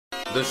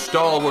The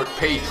stalwart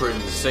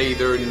patrons say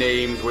their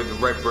names with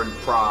reverent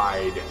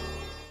pride.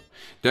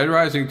 Dead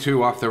Rising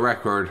 2 off the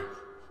record.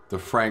 The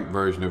Frank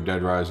version of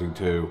Dead Rising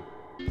 2.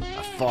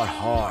 I fought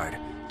hard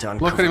to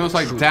Look at him, looks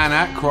like Dan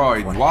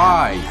Aykroyd.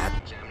 Why?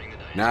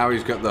 Now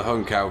he's got the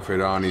hunk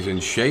outfit on, he's in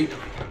shape.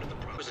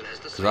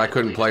 Because I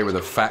couldn't play with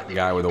a fat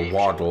guy with a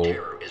waddle.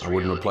 I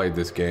wouldn't have played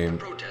this game.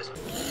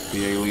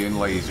 The alien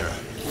laser.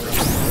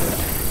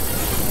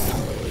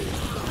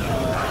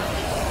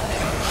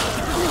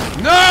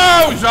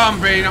 No,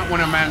 zombie! Not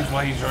when a man's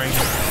lasering.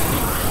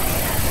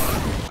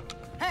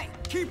 Hey,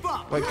 keep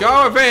up! Let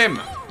go of him!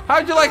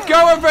 How'd you let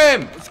go of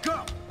him? Let's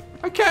go!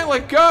 I can't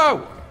let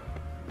go!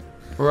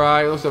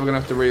 Right, looks like we're gonna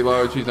have to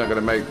reload. She's not gonna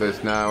make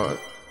this now.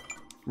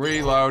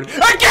 Reload.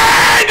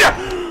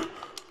 AGAIN!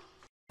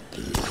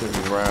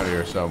 He's around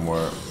here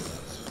somewhere.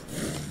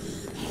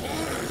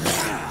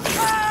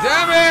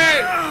 Damn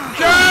it!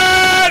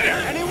 John!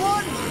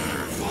 Anyone?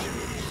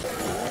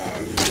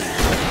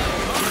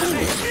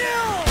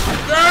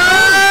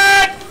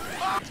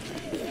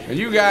 And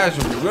you guys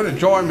are gonna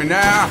join me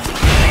now.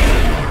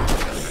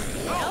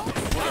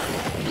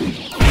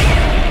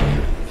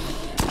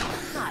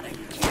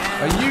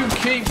 And you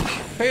keep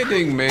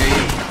hitting me.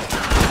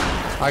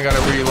 I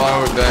gotta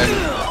reload then.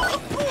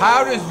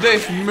 How does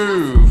this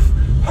move?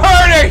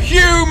 Hurt a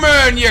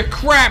human, you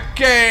crap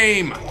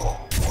game!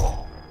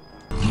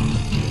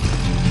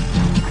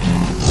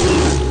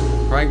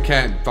 Frank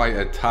can't fight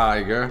a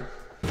tiger.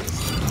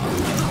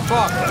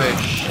 Fuck this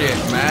shit,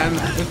 man.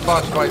 This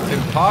boss fight's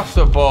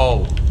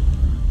impossible.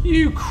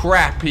 You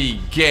crappy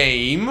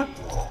game.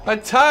 A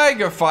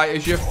tiger fight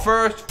is your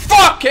first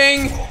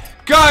fucking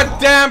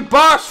goddamn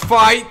boss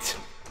fight.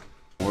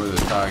 Where the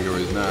tiger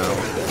is now.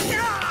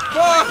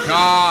 Fuck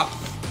off!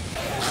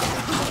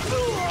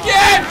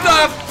 Get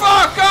the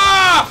fuck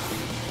off!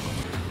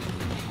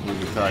 Where's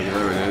the tiger?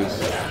 There it is.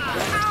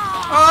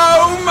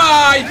 Oh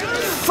my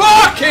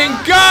fucking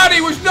god!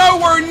 He was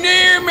nowhere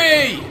near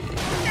me!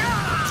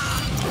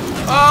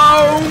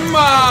 Oh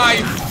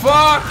my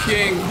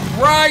fucking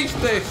Christ,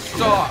 this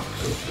sucks!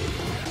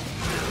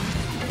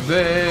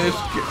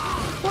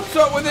 What's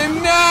up with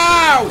him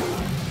now?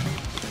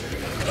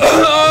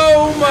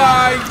 Oh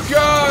my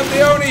god,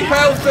 the only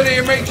health in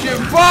here makes you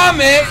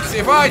vomit!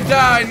 If I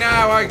die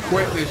now, I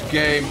quit this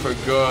game for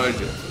good.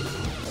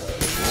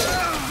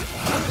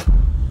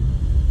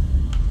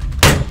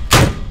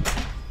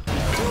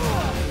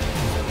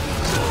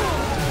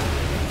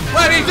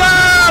 Lenny's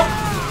out!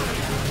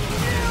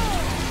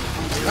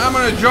 I'm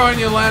gonna join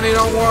you, Lenny,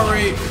 don't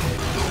worry.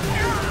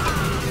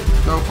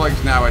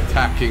 Snowflake's now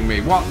attacking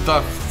me. What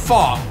the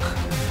fuck?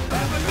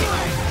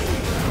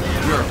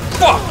 You're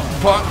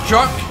fucked, punk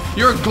chunk.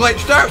 You're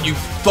glitched out, you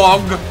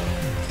thug.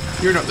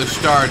 You're not the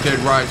star of Dead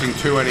Rising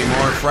 2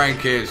 anymore,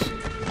 Frank is.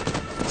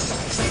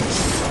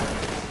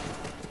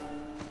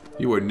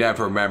 You were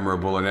never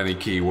memorable in any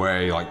key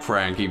way, like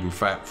Frank, even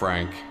Fat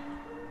Frank.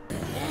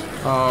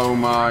 Oh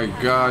my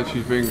god,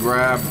 she's been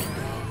grabbed.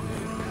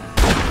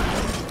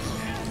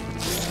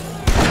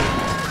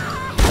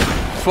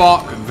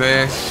 Fuck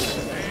this.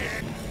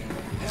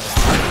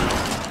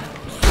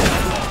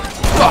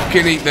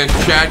 Fucking eat this,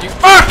 Chad, you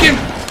fucking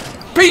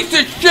piece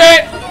of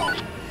shit!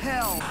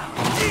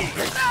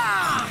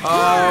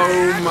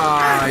 Oh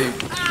my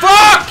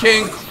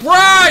fucking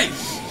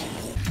Christ!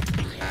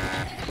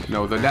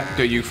 No, the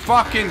nectar, you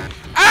fucking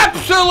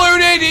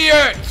absolute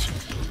idiot!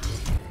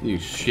 You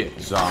shit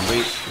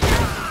zombie.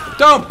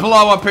 Don't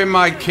blow up in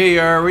my key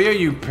area,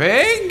 you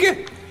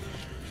pig!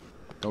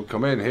 Don't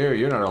come in here,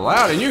 you're not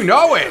allowed, and you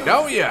know it,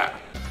 don't you?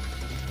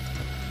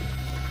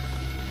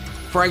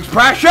 Frank's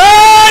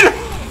passion!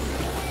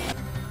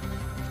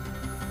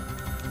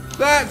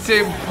 That's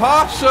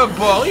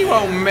impossible! He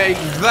won't make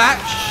that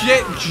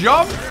shit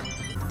jump!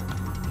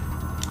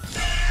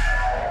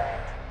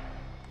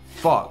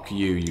 Fuck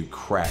you, you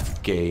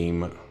crap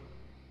game.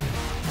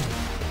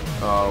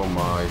 Oh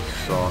my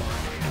god.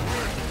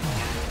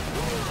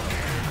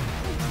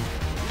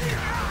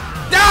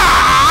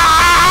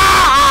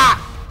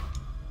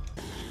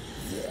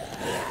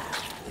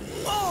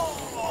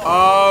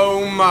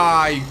 Oh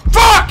my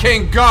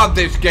fucking god,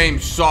 this game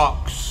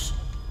sucks!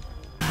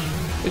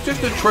 It's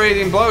just a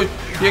trading blows.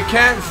 You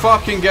can't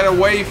fucking get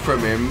away from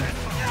him.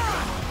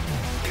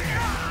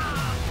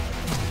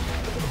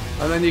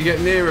 And then you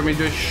get near him, he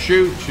just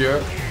shoots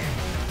you.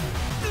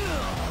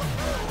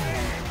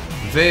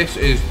 This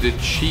is the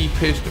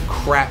cheapest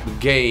crap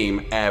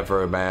game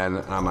ever,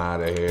 man. I'm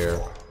out of here.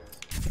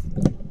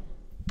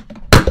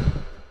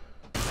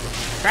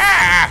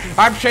 Ah!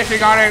 I'm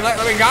sitting on it, let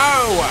me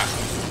go!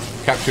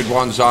 Captured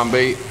one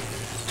zombie.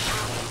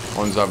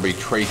 One zombie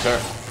traitor.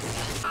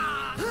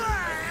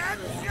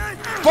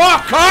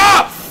 Fuck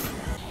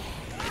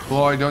off!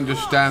 Boy, don't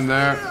just stand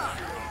there.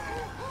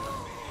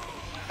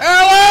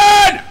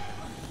 Ellen!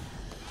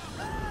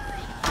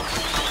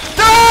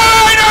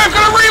 Die! No, I'm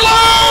gonna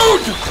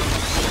reload!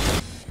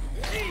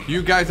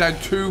 You guys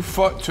had 2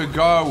 foot to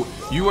go.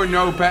 You are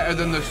no better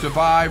than the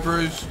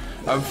survivors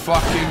of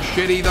fucking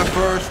Shitty the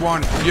first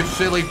one, you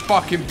silly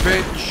fucking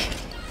bitch.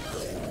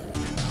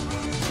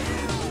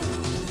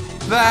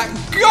 That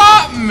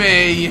got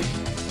me!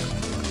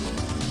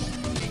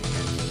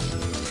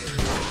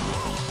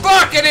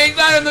 Fucking eat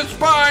that in the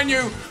spine,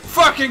 you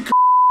fucking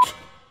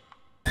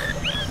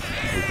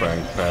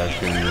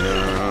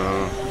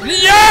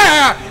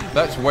Yeah!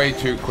 That's way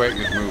too quick.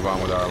 Let's move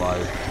on with our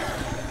life.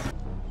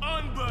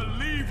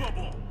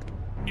 Unbelievable!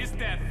 It's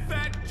that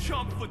fat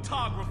chump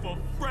photographer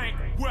Frank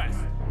West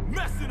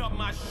messing up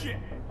my shit.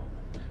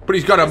 But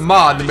he's got a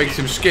mod that makes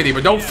him skinny,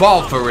 but don't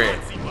fall for it.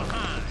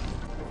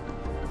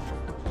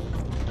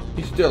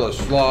 He's still a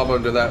slob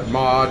under that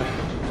mod.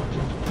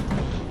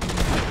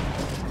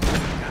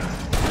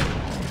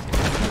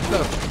 What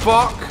the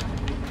fuck?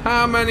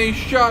 How many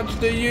shots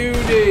do you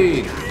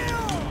need?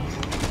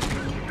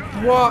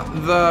 What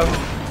the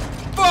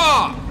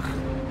fuck?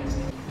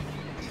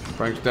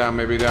 Frank's down,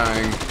 maybe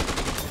dying.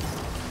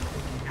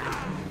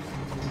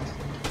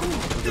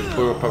 I just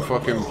blew up a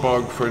fucking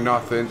bug for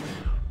nothing.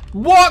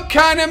 What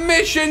kind of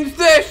mission's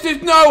this?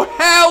 There's no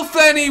health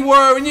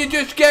anywhere and you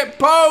just get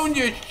pwned,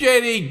 you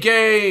shitty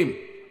game.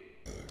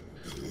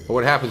 But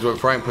what happens when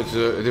Frank puts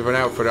a different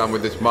outfit on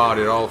with this mod?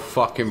 It all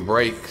fucking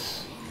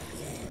breaks.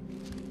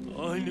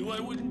 Oh, I knew I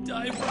wouldn't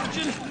die,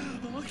 Virgin.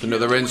 Oh,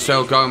 Another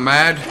incel gone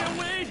mad. Can't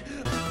wait.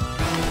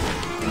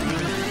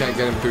 Can't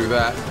get him through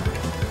that.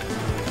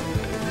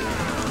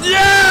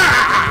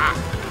 Yeah!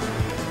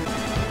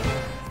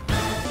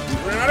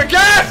 Run out of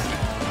gas!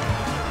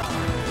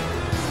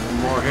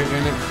 One more hit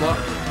in it, slot.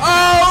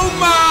 Oh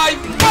my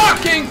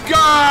fucking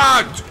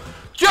god!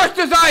 Just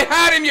as I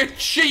had him, you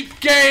cheap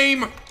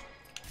game!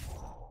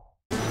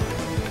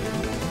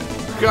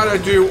 Gotta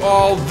do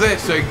all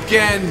this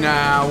again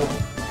now.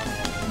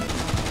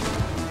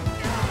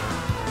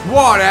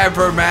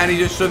 Whatever, man, he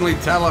just suddenly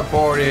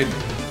teleported.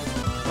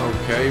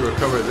 Okay, he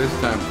recovered this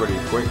time pretty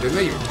quick, didn't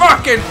he?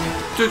 Fucking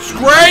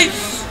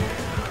disgrace!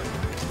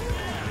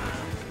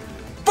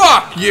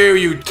 Fuck you,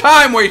 you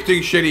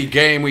time-wasting shitty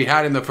game we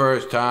had in the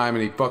first time,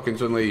 and he fucking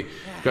suddenly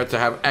got to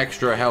have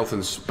extra health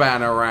and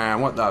span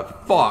around. What the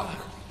fuck?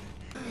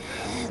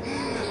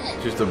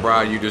 Just the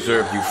bride you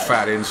deserve, you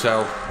fat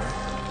incel.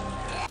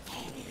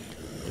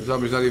 The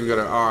zombie's not even got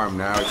an arm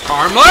now. It's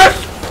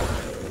harmless!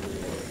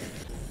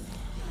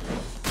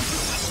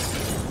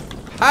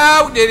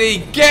 How did he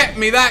get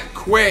me that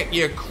quick,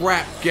 you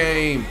crap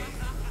game?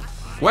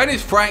 When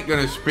is Frank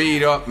gonna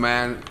speed up,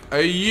 man?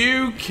 Are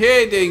you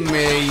kidding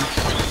me?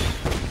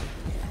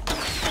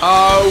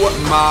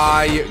 Oh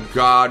my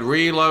god.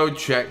 Reload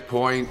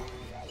checkpoint.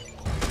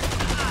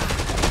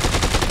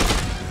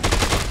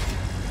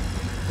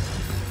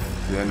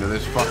 The end of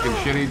this fucking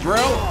shitty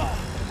drill.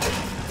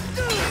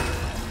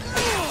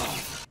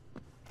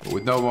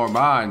 With no more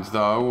mines,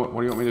 though. What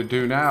do you want me to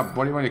do now?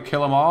 What do you want me to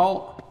kill them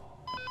all?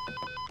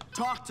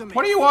 Talk to me.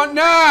 What do you want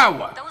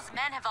now? Those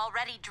men have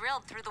already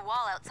drilled through the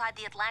wall outside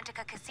the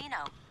Atlantica casino.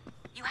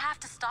 You have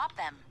to stop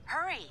them.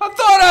 Hurry. I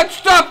thought I'd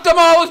stopped them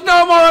all. There's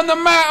no more on the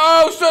map.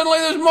 Oh, suddenly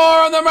there's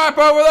more on the map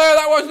over there.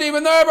 That wasn't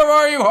even there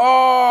before, you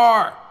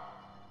whore.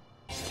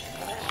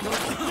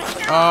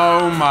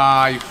 Oh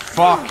my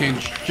fucking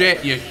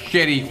shit, you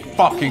shitty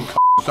fucking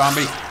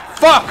zombie.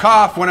 Fuck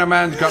off when a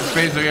man's got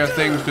busier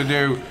things to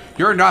do.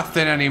 You're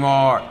nothing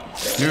anymore.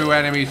 New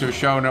enemies have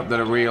shown up that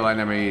are real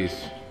enemies.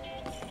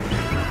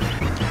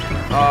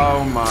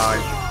 Oh my.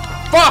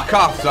 Fuck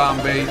off,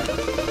 zombie.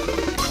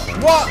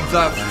 What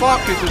the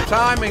fuck is the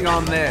timing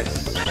on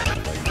this?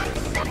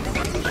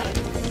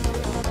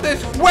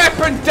 This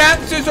weapon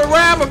dances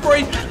around before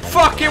he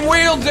fucking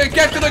wields it.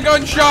 Get to the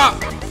gun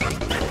shop.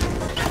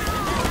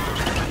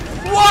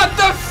 What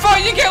the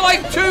fuck? You get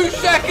like 2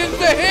 seconds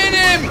to hit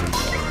him.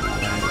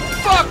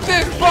 Fuck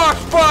this boss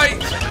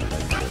fight.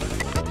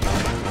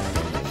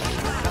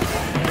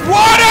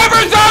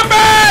 Whatever,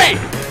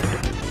 zombie!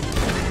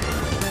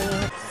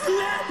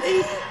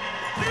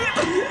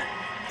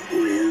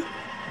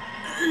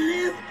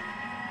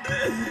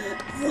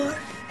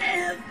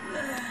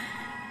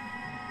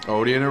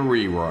 Odie in a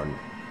rerun.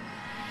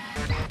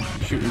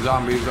 Shooting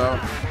zombies though.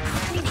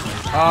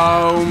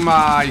 Oh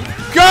my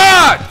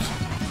god!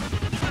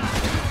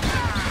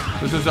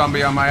 There's a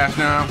zombie on my ass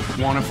now.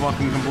 Wanna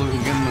fucking completely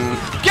get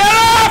moved. Get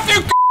off,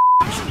 you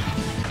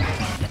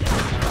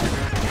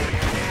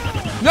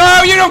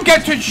No, you don't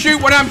get to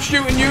shoot when I'm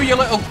shooting you, you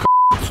little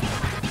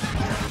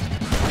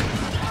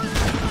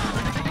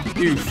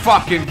You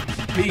fucking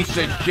piece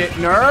of shit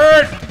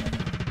nerd!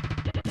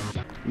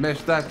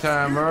 Missed that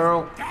time,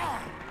 Earl.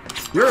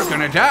 You're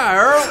gonna die,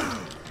 Earl!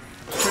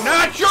 It's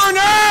not your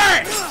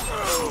name!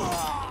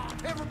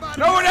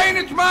 No, it ain't,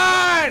 it's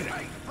mine!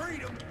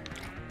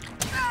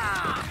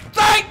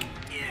 Thank!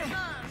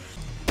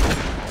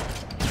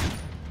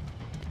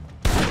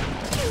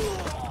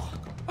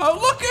 Oh,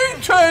 look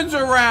who turns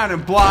around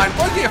and blind.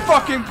 What's he, a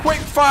fucking quick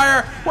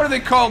fire? What are they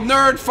called?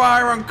 Nerd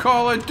fire on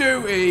Call of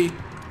Duty?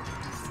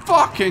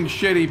 Fucking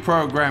shitty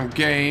program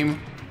game.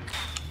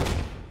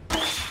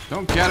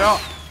 Don't get up.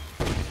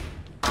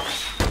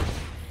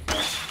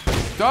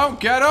 Don't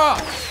get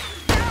up.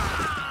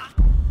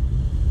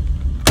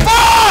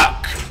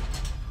 Fuck!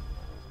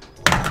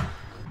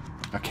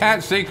 I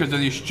can't see because of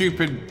the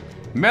stupid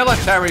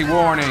military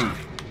warning.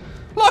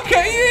 Look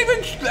at he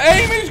even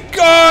aim his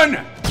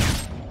gun!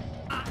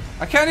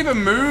 I can't even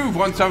move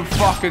once I'm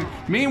fucking...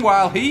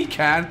 Meanwhile, he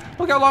can.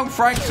 Look how long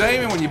Frank's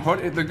aiming when you put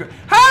it the...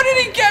 How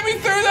did he get me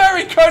through there?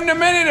 He couldn't a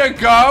minute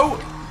ago!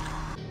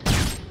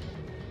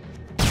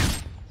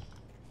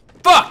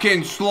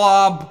 Fucking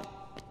slob!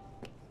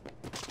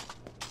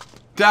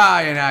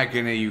 Die in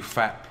agony, you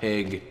fat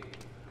pig.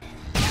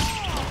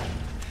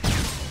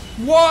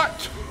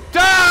 What?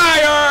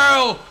 Die,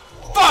 Earl!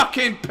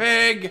 Fucking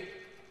pig!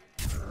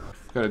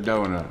 Got a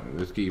donut.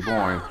 Let's keep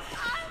going.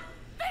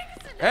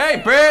 Hey,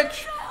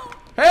 bitch!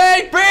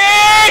 Hey,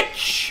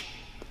 bitch!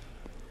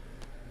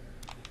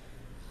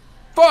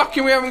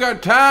 Fucking, we haven't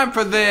got time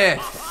for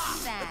this.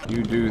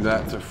 You do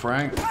that to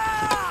Frank.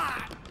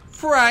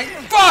 Frank,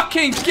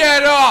 fucking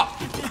get up!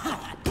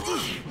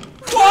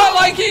 What?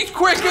 Like he's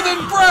quicker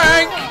than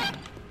Frank?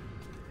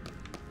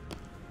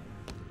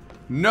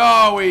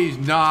 No, he's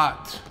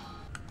not.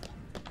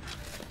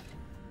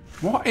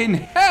 What in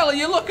hell are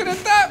you looking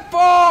at that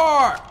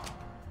for?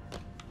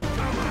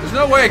 There's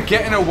no way of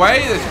getting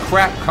away this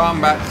crap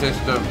combat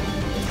system.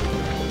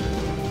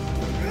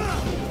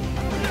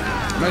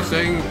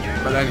 Missing,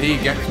 but then he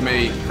gets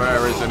me.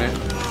 Fair, isn't it?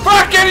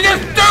 Fucking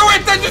just do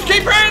it! Then just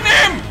keep hitting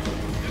him!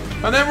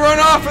 And then run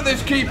off at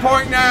this key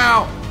point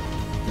now.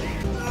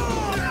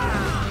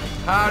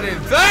 How did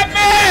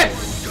that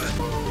miss?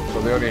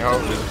 So the only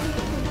hope is...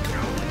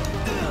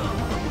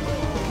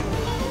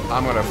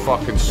 I'm gonna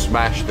fucking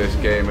smash this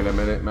game in a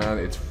minute, man.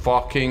 It's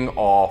fucking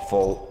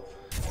awful.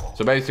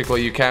 So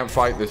basically, you can't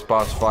fight this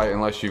boss fight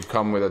unless you've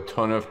come with a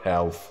ton of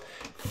health.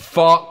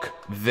 Fuck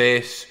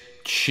this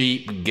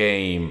cheap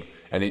game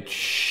and its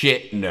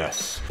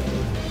shitness.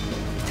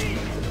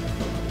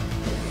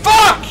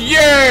 Fuck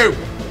you!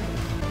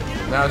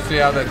 Now see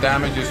how the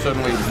damage is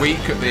suddenly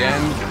weak at the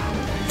end?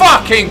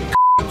 Fucking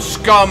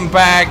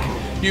scumbag!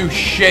 You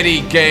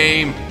shitty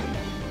game!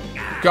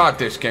 God,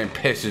 this game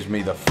pisses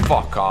me the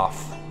fuck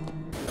off.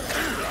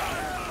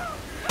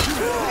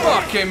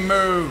 Fucking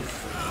move!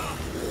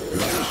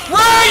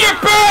 Run, you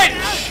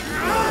bitch!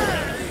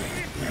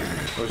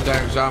 Those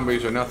damn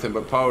zombies are nothing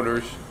but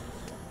powders.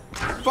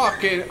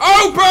 Fucking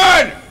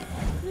open!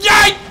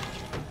 Yay!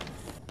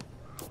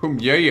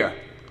 Yeah.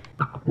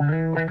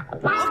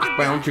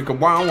 Bound chicka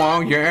wow wow,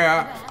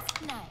 yeah.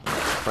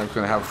 Frank's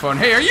gonna have fun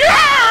here.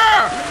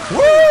 Yeah!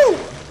 Woo!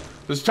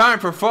 There's time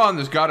for fun,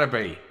 there's gotta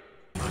be.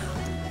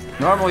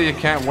 Normally you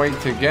can't wait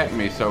to get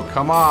me, so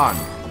come on.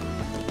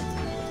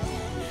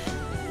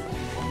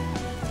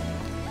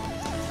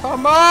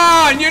 Come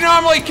on! You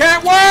normally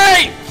can't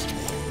wait!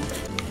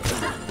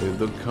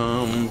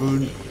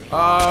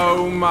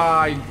 Oh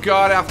my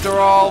god, after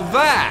all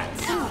that!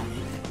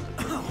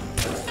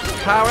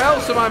 How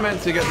else am I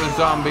meant to get the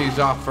zombies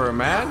off her,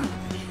 man?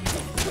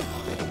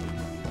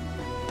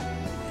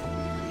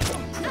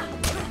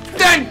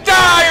 Then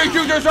die as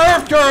you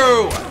deserve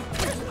to!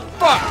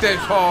 Fuck this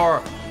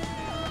whore!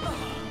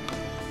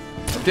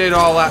 Did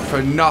all that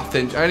for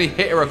nothing. I only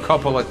hit her a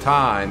couple of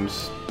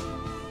times.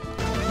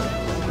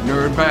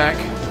 Nerd back.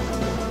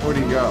 Where'd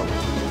he go?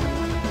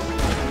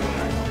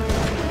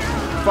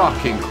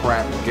 Fucking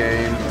crap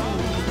game.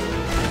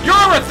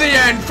 You're at the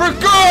end for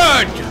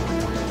good!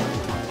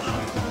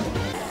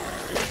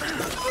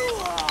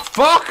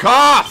 Fuck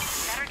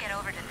off! Better get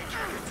over to the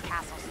children's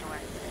castle store.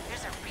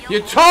 There's a real...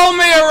 You told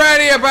me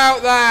already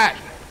about that!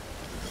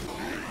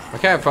 I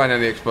can't find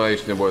any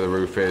explanation of where the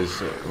roof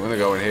is. I'm gonna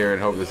go in here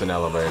and hope there's an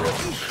elevator.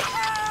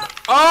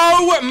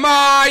 Oh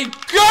my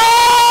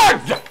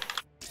god!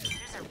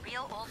 There's a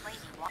real old lady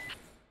walking.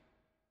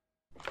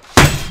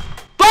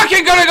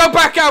 Fucking gonna go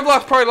back out!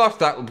 Probably lost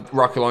that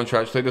rocket launcher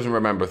actually. It doesn't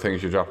remember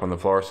things you drop on the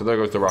floor. So there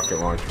goes the rocket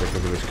launcher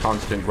because of this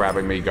constant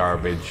grabbing me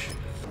garbage.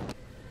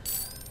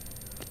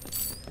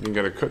 You can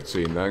get a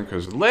cutscene then,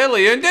 because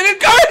Lillian didn't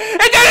go.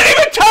 It didn't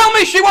even tell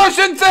me she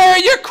wasn't there,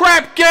 you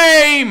crap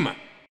game!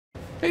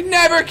 It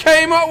never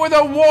came up with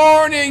a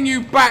warning,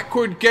 you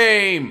backward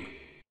game!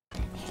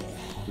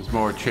 There's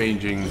more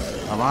changing.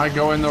 Am I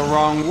going the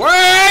wrong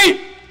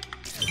way?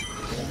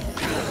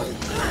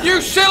 You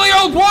silly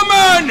old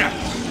woman!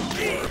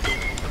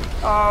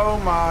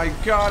 Oh my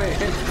god, it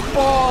hits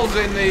balls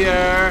in the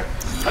air.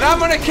 And I'm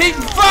gonna keep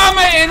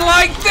vomiting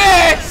like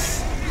this!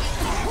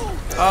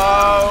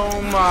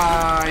 Oh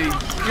my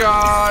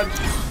god.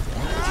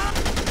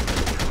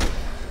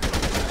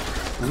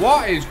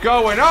 What is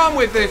going on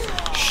with this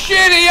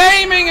shitty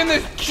aiming in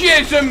this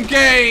jism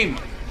game?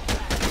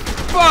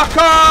 Fuck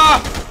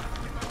off!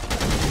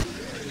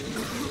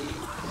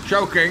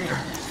 Choking.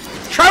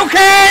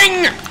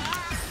 Choking!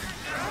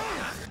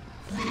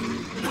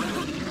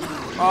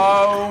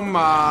 Oh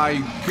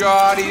my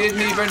god, he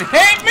didn't even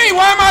hit me!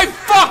 Why am I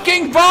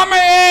fucking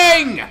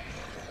vomiting?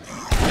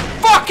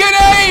 Fucking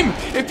aim!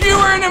 If you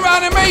were in an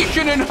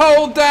animation and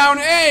hold down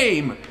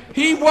aim,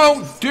 he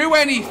won't do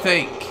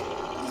anything.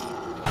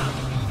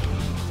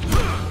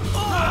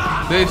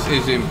 This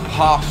is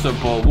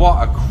impossible.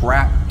 What a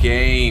crap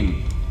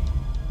game.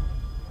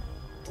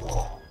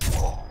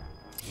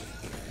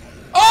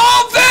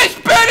 Oh, this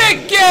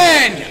bit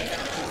again!